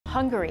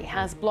Hungary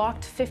has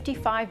blocked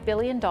 $55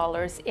 billion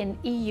in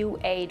EU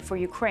aid for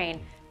Ukraine,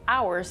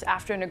 hours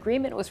after an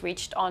agreement was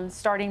reached on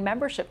starting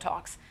membership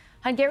talks.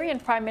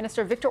 Hungarian Prime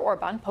Minister Viktor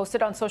Orban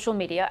posted on social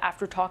media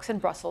after talks in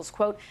Brussels,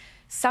 quote,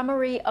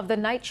 "Summary of the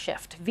night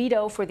shift,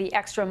 veto for the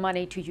extra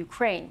money to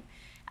Ukraine."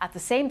 At the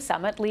same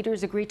summit,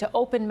 leaders agreed to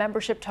open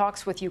membership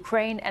talks with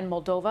Ukraine and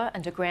Moldova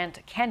and to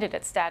grant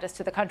candidate status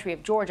to the country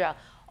of Georgia.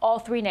 All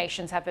three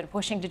nations have been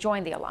pushing to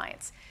join the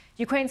alliance.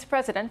 Ukraine's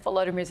President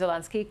Volodymyr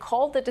Zelensky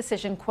called the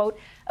decision, quote,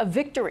 "a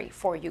victory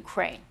for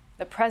Ukraine."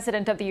 The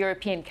president of the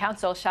European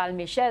Council, Charles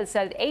Michel,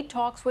 said aid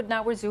talks would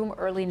now resume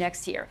early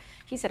next year.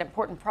 He said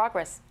important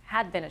progress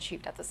had been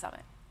achieved at the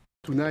summit.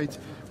 Tonight,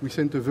 we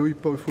sent a very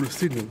powerful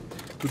signal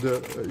to the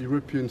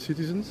European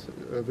citizens,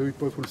 a very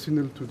powerful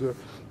signal to the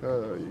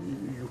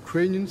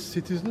Ukrainian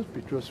citizens,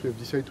 because we have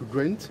decided to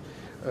grant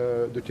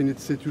the candidate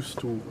status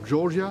to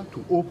Georgia,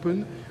 to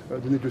open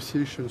the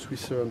negotiations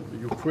with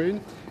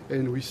Ukraine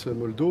and with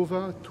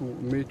Moldova, to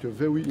make a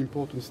very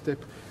important step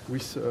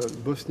with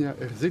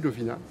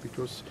Bosnia-Herzegovina,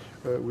 because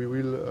we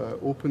will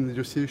open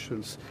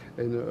negotiations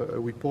and a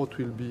report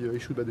will be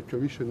issued by the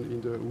Commission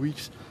in the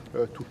weeks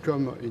to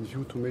come in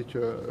view to make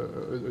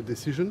a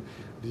decision.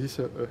 This is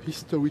a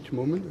historic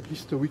moment, a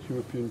historic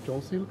European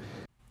Council.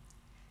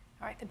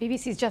 All right, the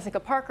BBC's Jessica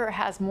Parker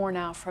has more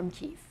now from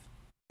Kyiv.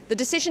 The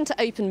decision to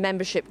open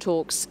membership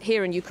talks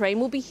here in Ukraine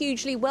will be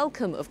hugely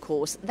welcome, of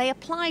course. They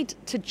applied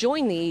to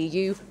join the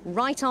EU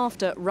right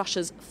after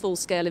Russia's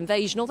full-scale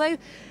invasion, although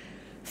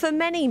for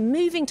many,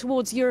 moving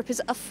towards Europe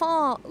is a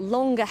far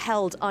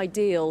longer-held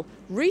ideal,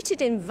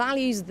 rooted in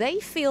values they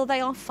feel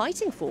they are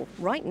fighting for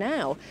right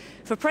now.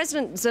 For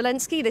President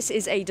Zelensky, this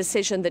is a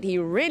decision that he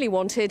really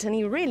wanted and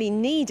he really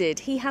needed.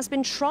 He has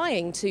been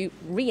trying to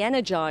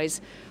re-energise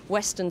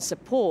Western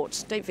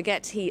support. Don't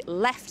forget, he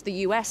left the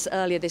US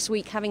earlier this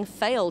week, having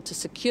failed to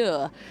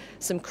secure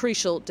some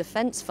crucial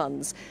defence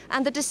funds.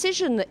 And the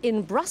decision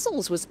in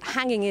Brussels was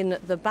hanging in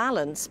the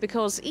balance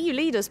because EU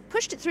leaders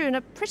pushed it through in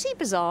a pretty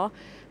bizarre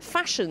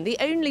fashion. The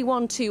only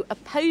one to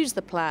oppose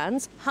the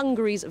plans,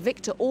 Hungary's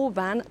Viktor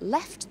Orban,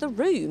 left the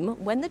room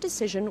when the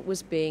decision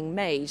was being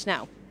made.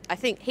 Now, I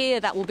think here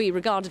that will be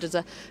regarded as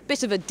a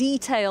bit of a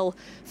detail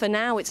for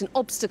now. It's an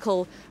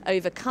obstacle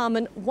overcome.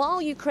 And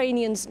while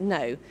Ukrainians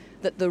know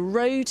that the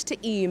road to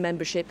EU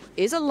membership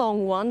is a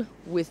long one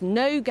with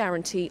no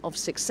guarantee of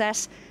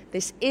success,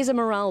 this is a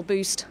morale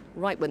boost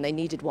right when they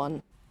needed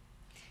one.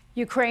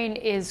 Ukraine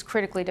is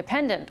critically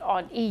dependent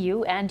on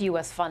EU and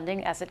US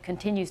funding as it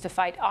continues to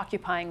fight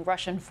occupying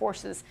Russian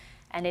forces.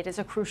 And it is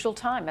a crucial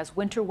time as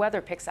winter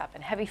weather picks up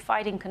and heavy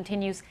fighting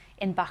continues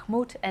in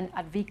Bakhmut and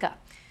Avdiivka.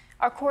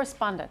 Our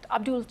correspondent,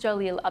 Abdul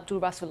Jalil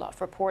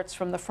Abdulrasulov, reports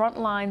from the front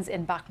lines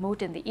in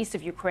Bakhmut in the east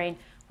of Ukraine,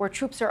 where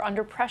troops are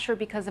under pressure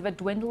because of a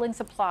dwindling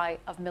supply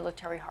of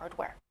military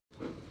hardware.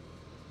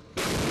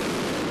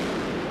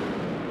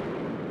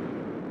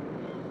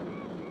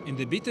 In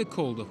the bitter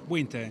cold of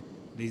winter,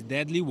 this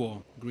deadly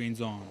war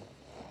grinds on.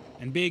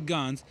 And big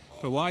guns,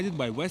 provided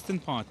by Western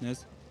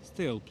partners,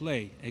 still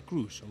play a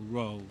crucial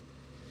role.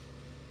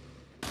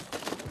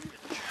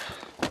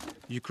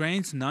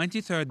 Ukraine's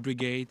 93rd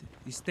Brigade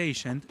is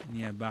stationed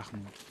near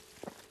Bakhmut.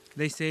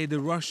 They say the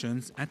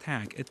Russians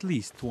attack at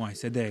least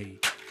twice a day.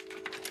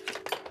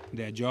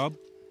 Their job?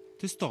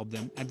 To stop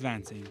them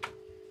advancing.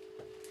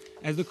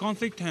 As the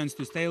conflict turns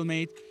to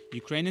stalemate,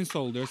 Ukrainian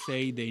soldiers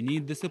say they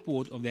need the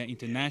support of their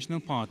international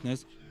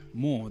partners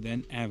more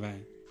than ever.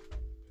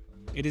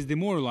 It is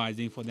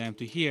demoralizing for them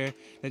to hear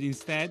that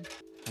instead,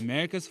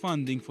 America's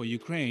funding for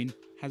Ukraine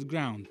has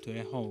ground to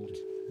a halt.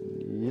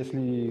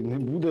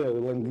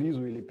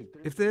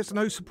 If there's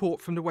no support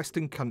from the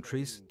Western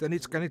countries, then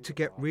it's going to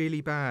get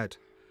really bad.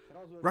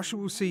 Russia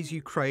will seize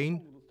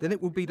Ukraine, then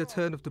it will be the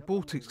turn of the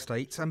Baltic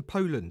states and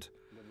Poland.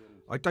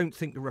 I don't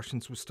think the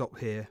Russians will stop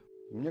here.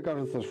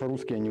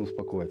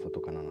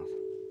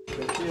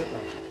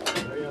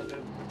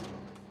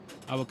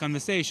 Our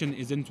conversation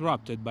is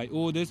interrupted by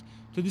orders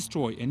to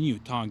destroy a new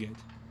target.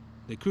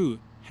 The crew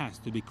has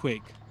to be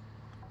quick.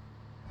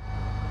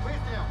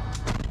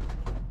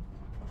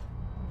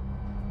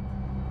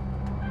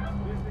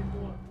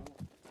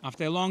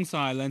 After a long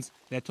silence,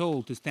 they're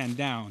told to stand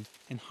down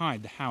and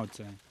hide the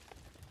howitzer.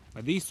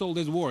 But these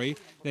soldiers worry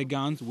their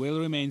guns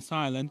will remain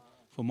silent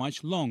for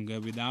much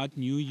longer without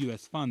new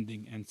US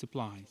funding and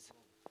supplies.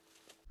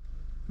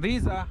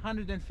 These are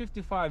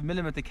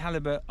 155mm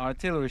caliber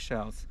artillery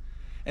shells,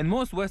 and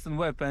most Western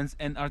weapons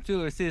and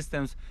artillery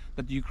systems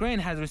that Ukraine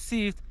has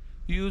received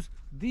use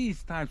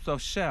these types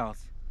of shells.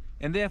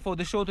 And therefore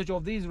the shortage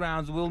of these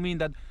rounds will mean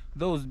that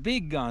those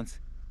big guns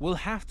will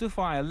have to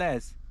fire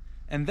less,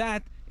 and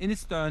that in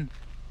its turn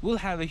will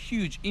have a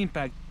huge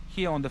impact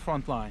here on the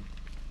front line.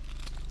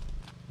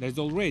 There's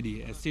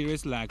already a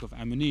serious lack of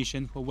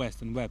ammunition for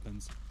Western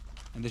weapons,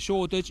 and the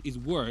shortage is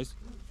worse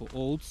for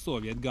old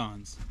Soviet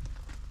guns.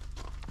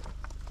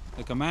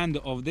 The commander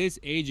of this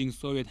aging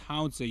Soviet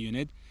howitzer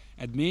unit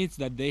admits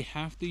that they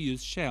have to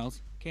use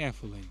shells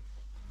carefully.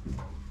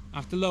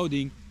 After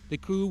loading, the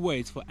crew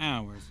waits for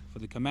hours for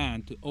the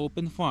command to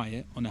open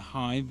fire on a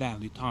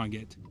high-value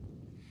target.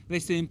 They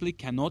simply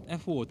cannot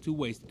afford to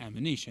waste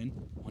ammunition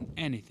on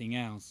anything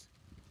else.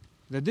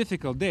 The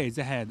difficult days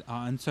ahead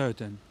are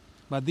uncertain,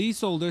 but these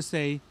soldiers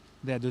say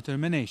their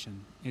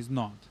determination is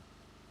not.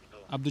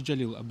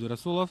 Abdul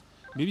Abdurasulov,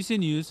 BBC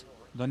News,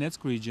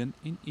 Donetsk region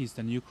in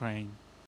eastern Ukraine.